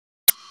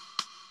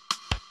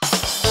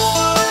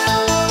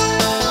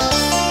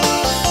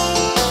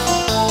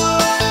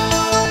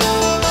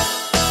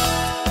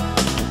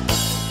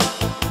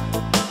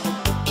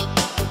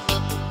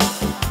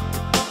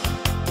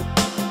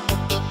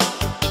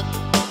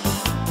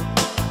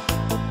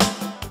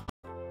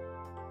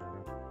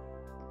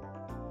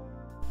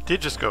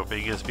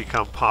Digiscoping has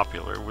become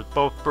popular with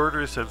both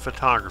birders and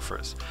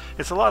photographers.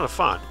 It's a lot of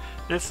fun,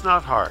 and it's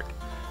not hard.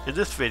 In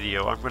this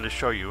video, I'm going to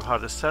show you how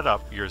to set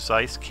up your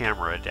Zeiss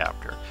camera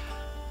adapter.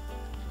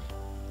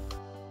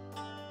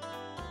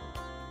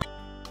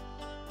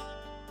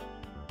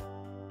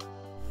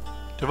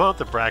 To mount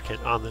the bracket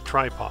on the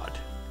tripod,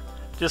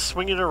 just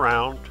swing it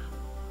around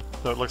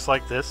so it looks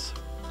like this.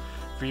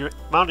 If you're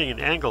mounting an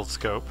angled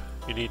scope,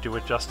 you need to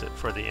adjust it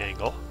for the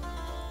angle.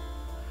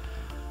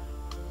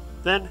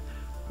 Then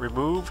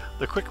remove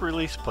the quick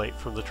release plate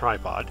from the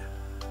tripod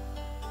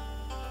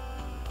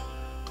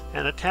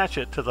and attach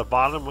it to the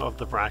bottom of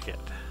the bracket.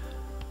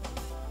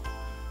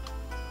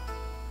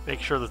 Make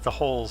sure that the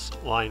holes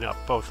line up,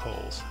 both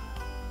holes.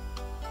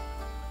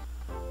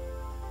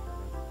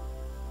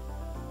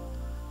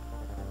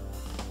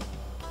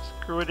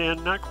 Screw it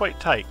in, not quite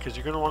tight because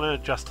you're going to want to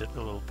adjust it a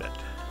little bit.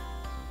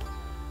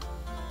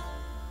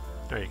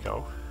 There you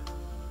go.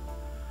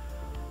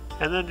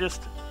 And then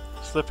just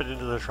slip it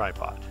into the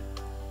tripod.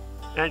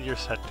 And you're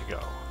set to go.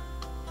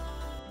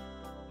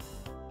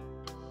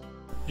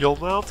 You'll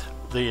mount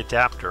the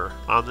adapter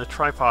on the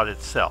tripod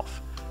itself,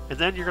 and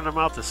then you're going to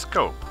mount the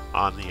scope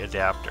on the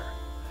adapter.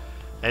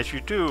 As you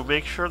do,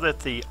 make sure that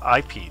the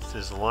eyepiece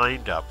is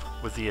lined up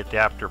with the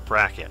adapter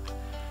bracket.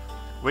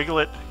 Wiggle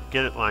it,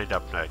 get it lined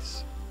up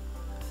nice.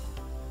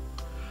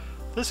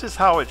 This is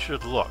how it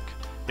should look.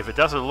 If it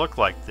doesn't look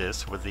like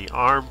this, with the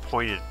arm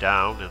pointed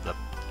down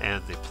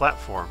and the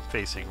platform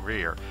facing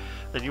rear,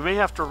 then you may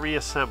have to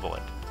reassemble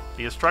it.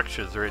 The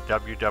instructions are at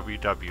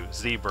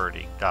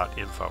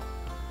www.zbirding.info.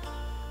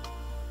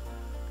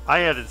 I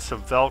added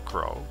some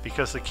Velcro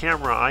because the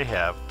camera I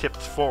have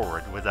tips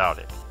forward without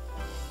it.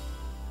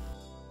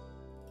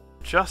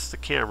 Adjust the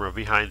camera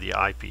behind the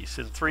eyepiece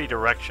in 3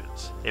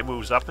 directions. It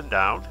moves up and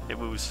down, it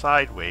moves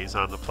sideways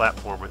on the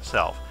platform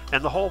itself,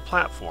 and the whole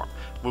platform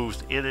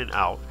moves in and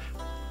out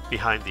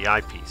behind the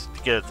eyepiece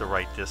to get it the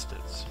right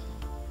distance.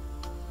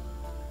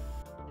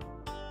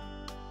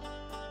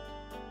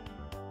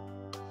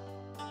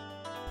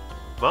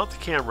 Mount the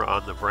camera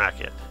on the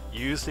bracket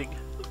using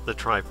the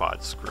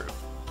tripod screw.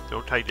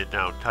 Don't tighten it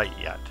down tight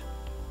yet.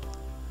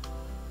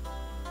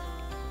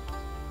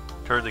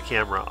 Turn the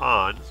camera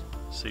on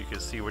so you can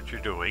see what you're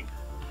doing,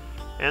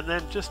 and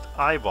then just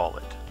eyeball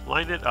it.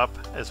 Line it up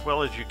as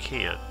well as you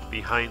can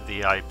behind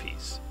the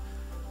eyepiece.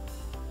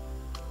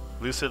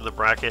 Loosen the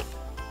bracket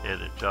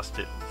and adjust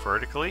it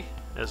vertically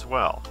as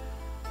well.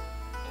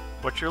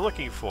 What you're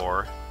looking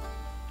for,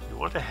 you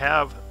want to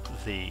have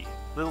the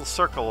little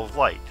circle of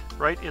light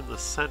right in the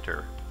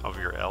center of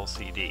your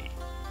LCD.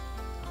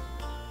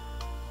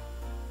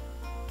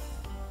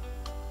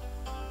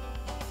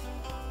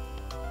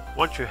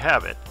 Once you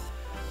have it,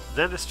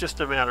 then it's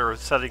just a matter of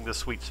setting the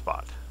sweet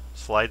spot.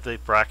 Slide the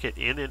bracket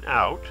in and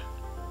out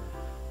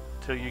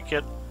till you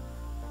get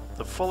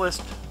the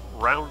fullest,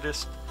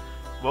 roundest,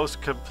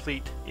 most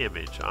complete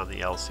image on the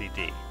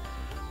LCD.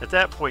 At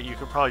that point, you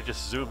can probably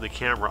just zoom the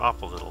camera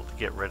up a little to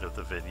get rid of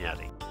the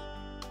vignetting.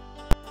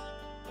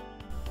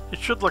 It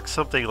should look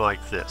something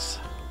like this.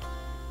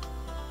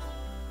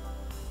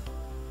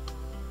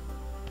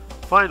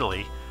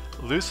 Finally,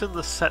 loosen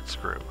the set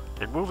screw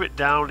and move it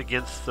down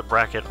against the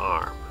bracket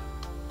arm.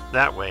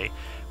 That way,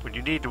 when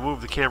you need to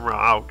move the camera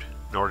out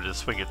in order to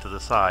swing it to the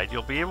side,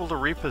 you'll be able to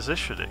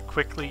reposition it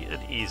quickly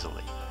and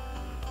easily.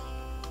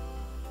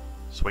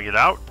 Swing it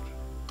out,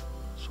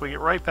 swing it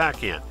right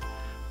back in,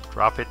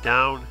 drop it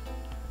down,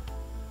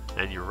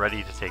 and you're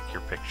ready to take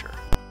your picture.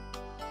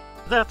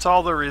 That's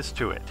all there is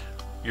to it.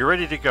 You're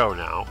ready to go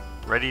now,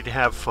 ready to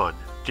have fun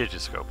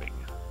digiscoping.